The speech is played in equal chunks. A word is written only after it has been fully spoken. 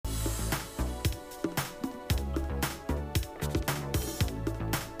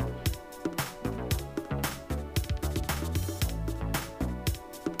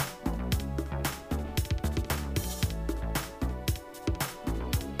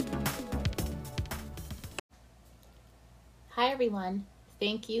Hi, everyone.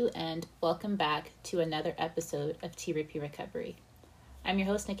 Thank you and welcome back to another episode of TRP Recovery. I'm your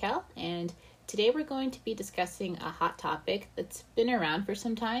host, Nikel, and today we're going to be discussing a hot topic that's been around for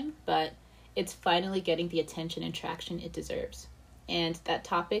some time, but it's finally getting the attention and traction it deserves. And that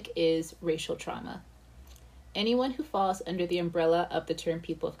topic is racial trauma. Anyone who falls under the umbrella of the term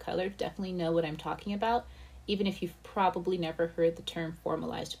people of color definitely know what I'm talking about, even if you've probably never heard the term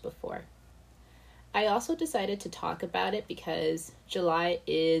formalized before. I also decided to talk about it because July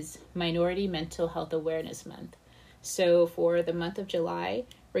is Minority Mental Health Awareness Month. So for the month of July,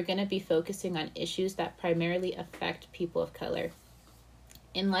 we're going to be focusing on issues that primarily affect people of color.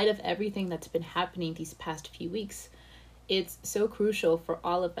 In light of everything that's been happening these past few weeks, it's so crucial for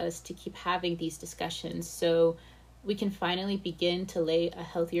all of us to keep having these discussions so we can finally begin to lay a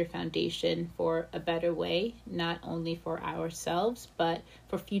healthier foundation for a better way, not only for ourselves, but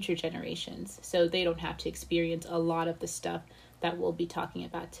for future generations, so they don't have to experience a lot of the stuff that we'll be talking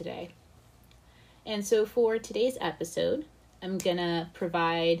about today. And so for today's episode, I'm gonna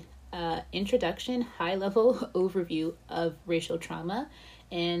provide an introduction, high-level overview of racial trauma,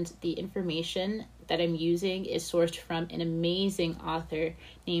 and the information that I'm using is sourced from an amazing author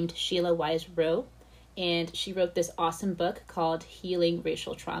named Sheila Wise Rowe. And she wrote this awesome book called Healing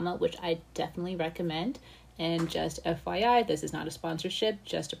Racial Trauma, which I definitely recommend. And just FYI, this is not a sponsorship,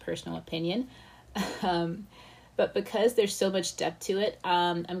 just a personal opinion. But because there's so much depth to it,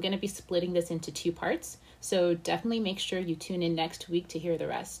 I'm going to be splitting this into two parts. So definitely make sure you tune in next week to hear the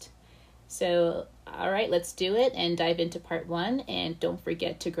rest. So, all right, let's do it and dive into part one. And don't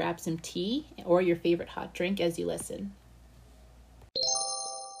forget to grab some tea or your favorite hot drink as you listen.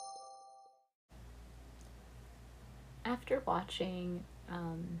 After watching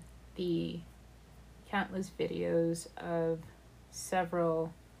the countless videos of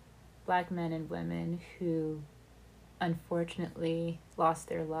several Black men and women who unfortunately lost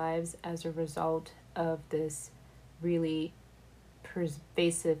their lives as a result of this really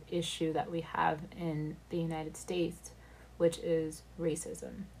pervasive issue that we have in the United States, which is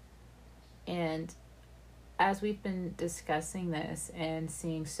racism. And as we've been discussing this and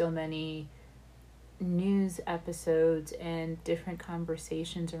seeing so many news episodes and different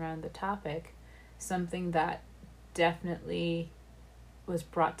conversations around the topic, something that definitely was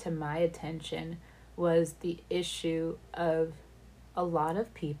brought to my attention was the issue of a lot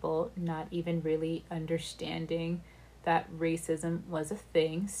of people not even really understanding that racism was a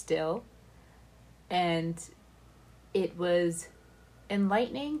thing still. And it was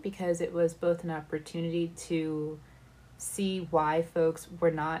enlightening because it was both an opportunity to see why folks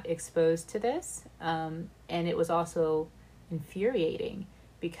were not exposed to this. And it was also infuriating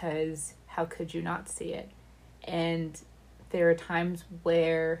because how could you not see it? And there are times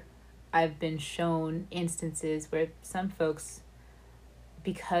where I've been shown instances where some folks,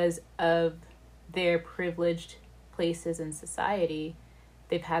 because of their privileged places in society,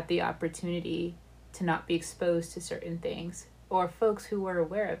 they've had the opportunity to not be exposed to certain things, or folks who were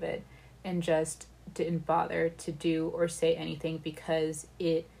aware of it and just didn't bother to do or say anything because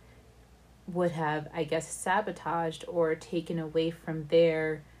it would have, I guess, sabotaged or taken away from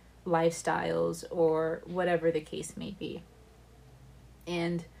their lifestyles or whatever the case may be.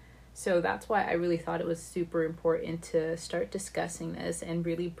 And so that's why I really thought it was super important to start discussing this and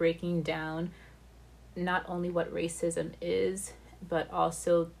really breaking down not only what racism is, but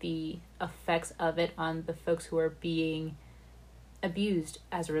also the effects of it on the folks who are being abused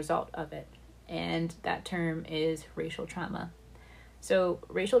as a result of it. And that term is racial trauma. So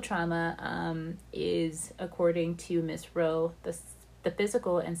racial trauma is, according to Ms. Rowe, the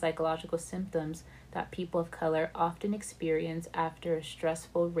physical and psychological symptoms that people of color often experience after a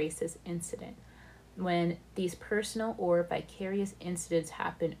stressful racist incident. When these personal or vicarious incidents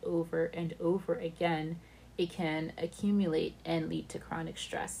happen over and over again, it can accumulate and lead to chronic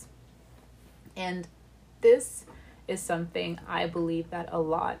stress. And this is something I believe that a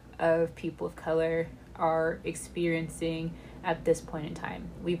lot of people of color are experiencing at this point in time.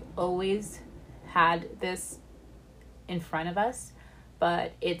 We've always had this in front of us,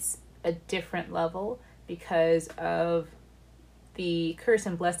 but it's a different level because of the curse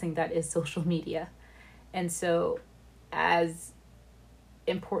and blessing that is social media. And so as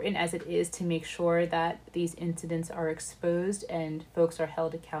important as it is to make sure that these incidents are exposed and folks are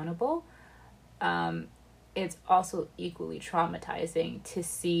held accountable, it's also equally traumatizing to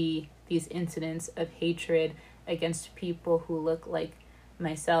see these incidents of hatred against people who look like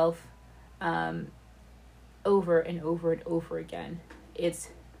myself over and over and over again.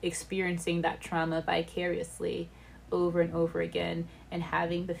 It's experiencing that trauma vicariously over and over again and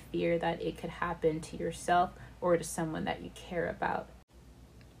having the fear that it could happen to yourself or to someone that you care about.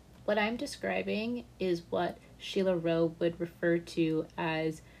 What I'm describing is what Sheila Rowe would refer to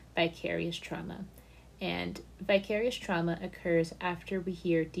as vicarious trauma. And vicarious trauma occurs after we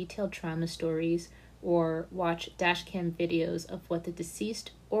hear detailed trauma stories or watch dashcam videos of what the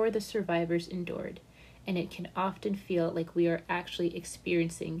deceased or the survivors endured. And it can often feel like we are actually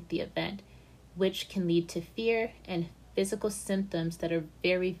experiencing the event, which can lead to fear and physical symptoms that are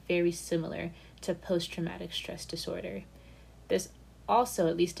very, very similar to post-traumatic stress disorder. This also,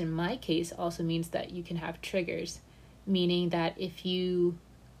 at least in my case, also means that you can have triggers, meaning that if you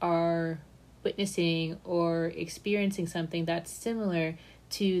are witnessing or experiencing something that's similar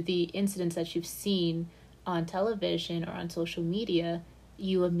to the incidents that you've seen on television or on social media,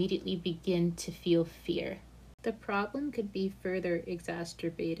 you immediately begin to feel fear. The problem could be further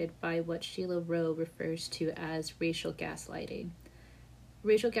exacerbated by what Sheila Rowe refers to as racial gaslighting.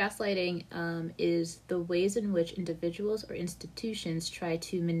 Racial gaslighting is the ways in which individuals or institutions try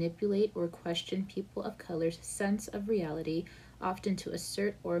to manipulate or question people of color's sense of reality, often to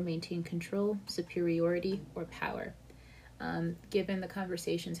assert or maintain control, superiority, or power. Given the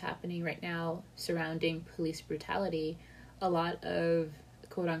conversations happening right now surrounding police brutality, a lot of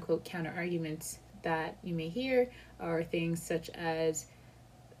quote-unquote counter-arguments that you may hear are things such as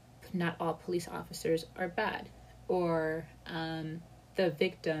not all police officers are bad, or the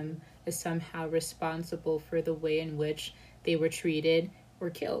victim is somehow responsible for the way in which they were treated or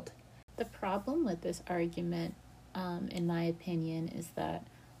killed. The problem with this argument, in my opinion, is that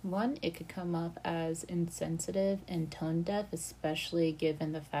one, it could come off as insensitive and tone deaf, especially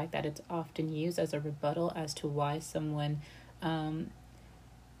given the fact that it's often used as a rebuttal as to why someone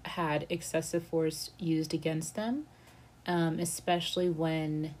had excessive force used against them, especially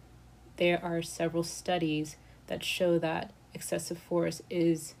when there are several studies that show that excessive force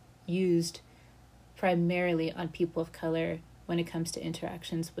is used primarily on people of color when it comes to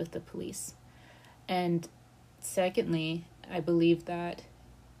interactions with the police. And secondly, I believe that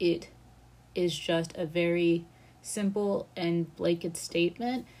it is just a very simple and blanket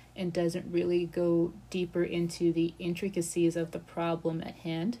statement and doesn't really go deeper into the intricacies of the problem at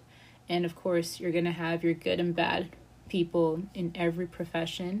hand. And of course, you're going to have your good and bad people in every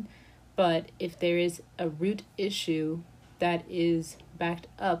profession, but if there is a root issue that is backed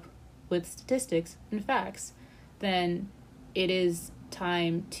up with statistics and facts, then it is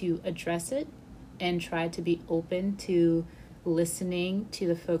time to address it and try to be open to listening to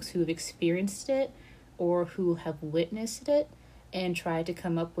the folks who have experienced it or who have witnessed it, and try to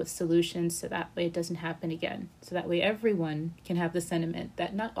come up with solutions so that way it doesn't happen again. So that way everyone can have the sentiment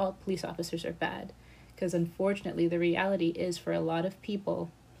that not all police officers are bad. Because unfortunately, the reality is for a lot of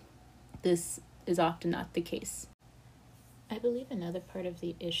people, this is often not the case. I believe another part of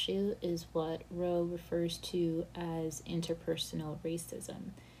the issue is what Rowe refers to as interpersonal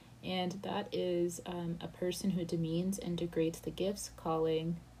racism. And that is a person who demeans and degrades the gifts,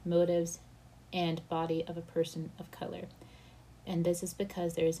 calling, motives, and body of a person of color. And this is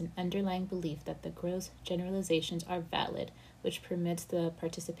because there is an underlying belief that the gross generalizations are valid, which permits the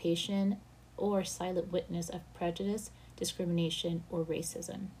participation or silent witness of prejudice, discrimination, or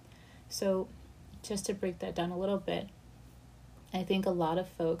racism. So just to break that down a little bit, I think a lot of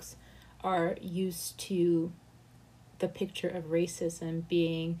folks are used to the picture of racism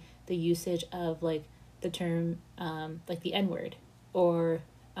being the usage of like the term like the N-word, or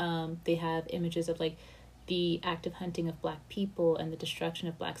they have images of like the active hunting of Black people and the destruction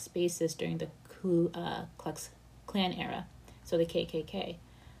of Black spaces during the Ku Klux Klan era, so the KKK.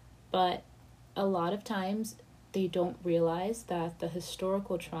 But a lot of times they don't realize that the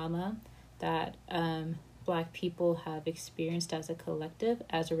historical trauma that Black people have experienced as a collective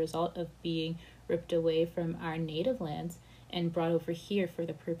as a result of being ripped away from our native lands and brought over here for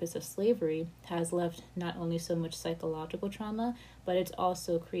the purpose of slavery has left not only so much psychological trauma, but it's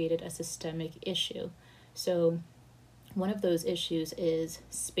also created a systemic issue. So one of those issues is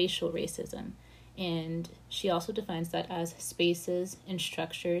spatial racism, and she also defines that as spaces and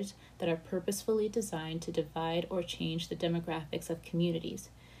structures that are purposefully designed to divide or change the demographics of communities.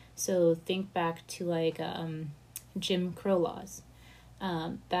 So think back to like Jim Crow laws.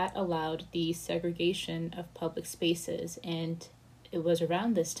 That allowed the segregation of public spaces, and it was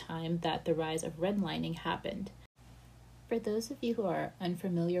around this time that the rise of redlining happened. For those of you who are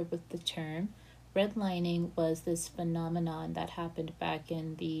unfamiliar with the term, redlining was this phenomenon that happened back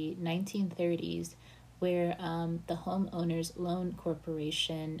in the 1930s where the Homeowners Loan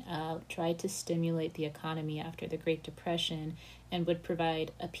Corporation tried to stimulate the economy after the Great Depression and would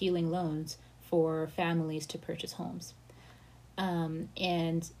provide appealing loans for families to purchase homes.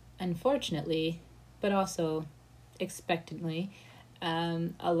 And unfortunately, but also expectantly,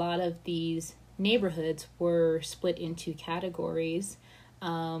 a lot of these neighborhoods were split into categories,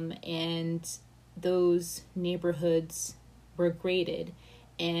 and those neighborhoods were graded,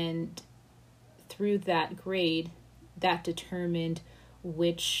 and through that grade, that determined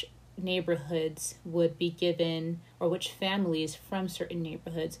which neighborhoods would be given, or which families from certain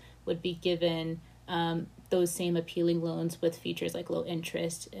neighborhoods would be given those same appealing loans with features like low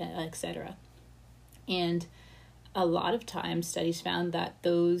interest, etc. And a lot of times studies found that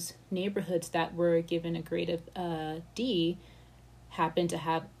those neighborhoods that were given a grade of D happened to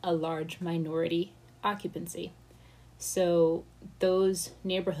have a large minority occupancy. So those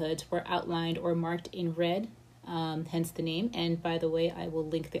neighborhoods were outlined or marked in red, hence the name. And by the way, I will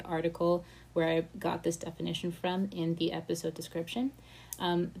link the article where I got this definition from in the episode description.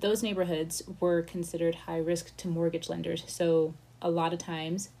 Those neighborhoods were considered high risk to mortgage lenders, so a lot of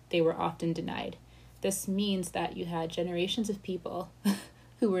times they were often denied. This means that you had generations of people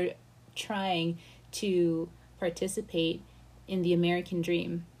who were trying to participate in the American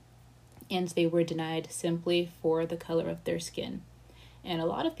dream, and they were denied simply for the color of their skin. And a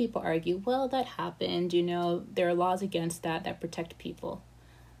lot of people argue, well, that happened, there are laws against that protect people.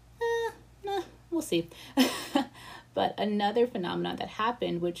 We'll see. But another phenomenon that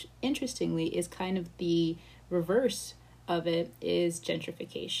happened, which interestingly is kind of the reverse of it, is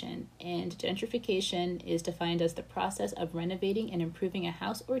gentrification. And gentrification is defined as the process of renovating and improving a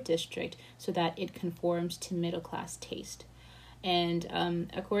house or district so that it conforms to middle-class taste. And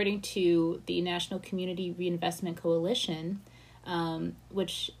according to the National Community Reinvestment Coalition,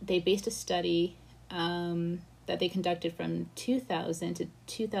 which they based a study that they conducted from 2000 to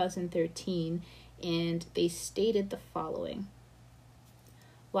 2013, and they stated the following.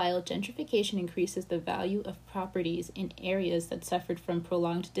 While gentrification increases the value of properties in areas that suffered from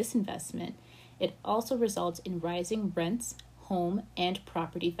prolonged disinvestment, it also results in rising rents, home, and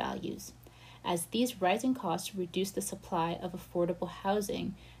property values. As these rising costs reduce the supply of affordable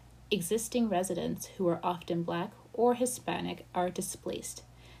housing, existing residents who are often Black or Hispanic are displaced.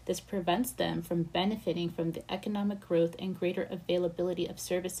 This prevents them from benefiting from the economic growth and greater availability of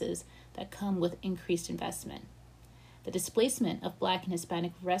services that come with increased investment. The displacement of Black and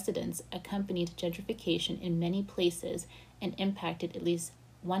Hispanic residents accompanied gentrification in many places and impacted at least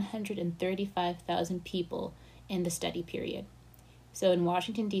 135,000 people in the study period. So in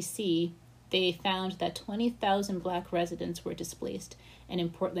Washington, D.C., they found that 20,000 Black residents were displaced, and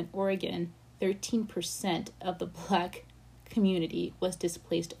in Portland, Oregon, 13% of the Black community was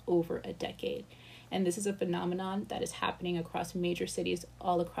displaced over a decade. And this is a phenomenon that is happening across major cities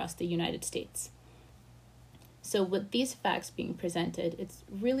all across the United States. So with these facts being presented, it's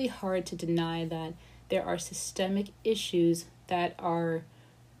really hard to deny that there are systemic issues that are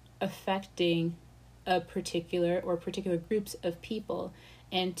affecting a particular groups of people,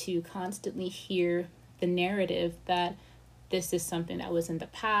 and to constantly hear the narrative that this is something that was in the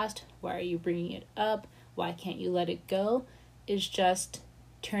past, why are you bringing it up, why can't you let it go, is just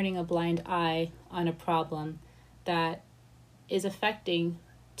turning a blind eye on a problem that is affecting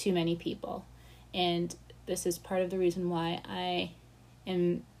too many people. And this is part of the reason why I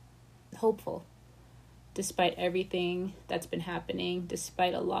am hopeful, despite everything that's been happening,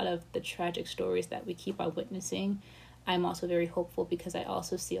 despite a lot of the tragic stories that we keep on witnessing. I'm also very hopeful because I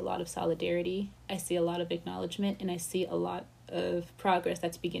also see a lot of solidarity, I see a lot of acknowledgement, and I see a lot of progress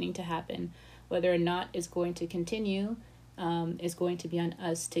that's beginning to happen. Whether or not it's going to continue is going to be on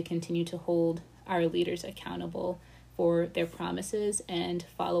us to continue to hold our leaders accountable for their promises and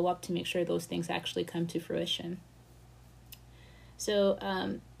follow up to make sure those things actually come to fruition. So,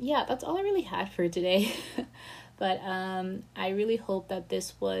 that's all I really had for today. But I really hope that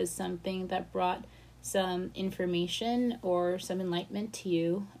this was something that brought some information or some enlightenment to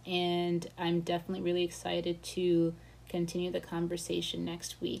you, and I'm definitely really excited to continue the conversation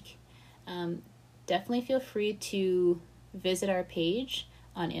next week. Definitely feel free to visit our page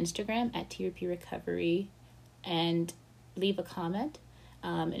on Instagram at TRP Recovery and leave a comment.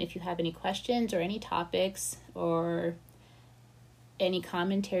 And if you have any questions or any topics or any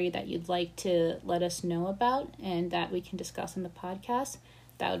commentary that you'd like to let us know about and that we can discuss on the podcast,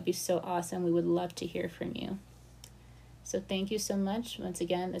 that would be so awesome. We would love to hear from you. So thank you so much. Once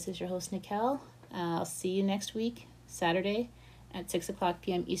again, this is your host, Nikel. I'll see you next week, Saturday, at 6 o'clock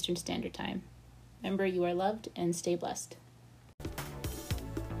p.m. Eastern Standard Time. Remember, you are loved and stay blessed.